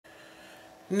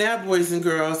Now, boys and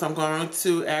girls, I'm going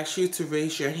to ask you to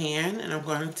raise your hand, and I'm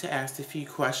going to ask a few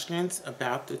questions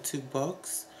about the two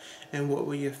books and what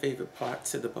were your favorite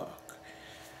parts of the book.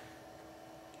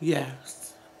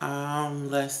 Yes.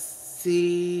 Let's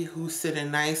see who's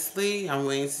sitting nicely. I'm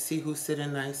waiting to see who's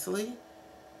sitting nicely.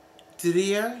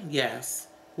 Didier, yes.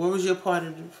 What was your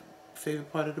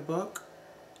favorite part of the book?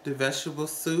 The vegetable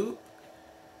soup.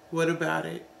 What about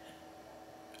it?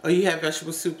 Oh, you had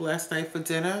vegetable soup last night for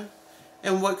dinner?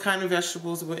 And what kind of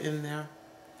vegetables were in there?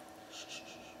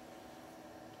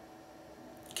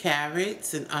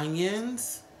 Carrots and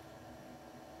onions,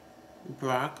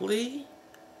 broccoli,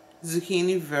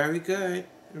 zucchini. Very good,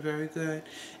 very good.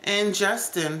 And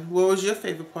Justin, what was your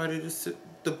favorite part of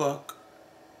the book?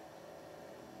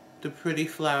 The pretty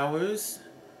flowers.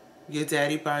 Your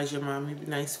daddy buys your mommy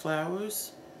nice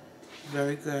flowers.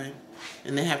 Very good.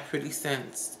 And they have pretty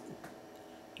scents.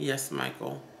 Yes,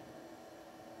 Michael.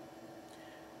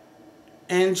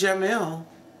 And Jamil,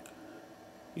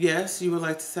 yes, you would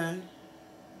like to say?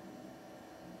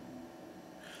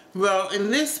 Well,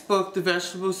 in this book, the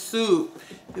vegetable soup,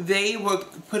 they were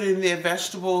putting their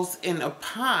vegetables in a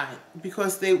pot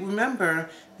because they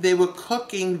were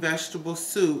cooking vegetable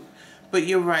soup. But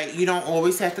you're right, you don't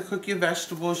always have to cook your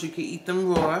vegetables. You can eat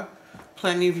them raw.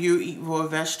 Plenty of you eat raw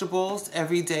vegetables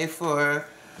every day for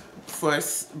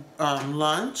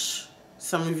lunch.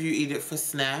 Some of you eat it for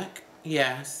snack.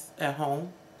 Yes, at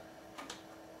home.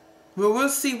 Well, we'll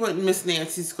see what Miss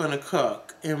Nancy's going to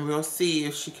cook, and we'll see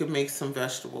if she can make some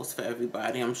vegetables for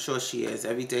everybody. I'm sure she is.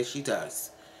 Every day she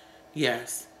does.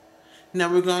 Yes.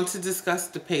 Now we're going to discuss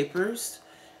the papers,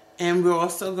 and we're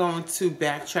also going to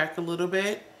backtrack a little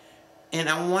bit, and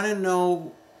I want to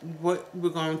know what we're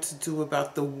going to do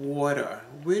about the water.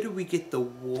 Where do we get the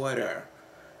water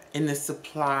and the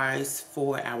supplies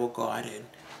for our garden?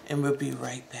 And we'll be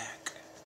right back.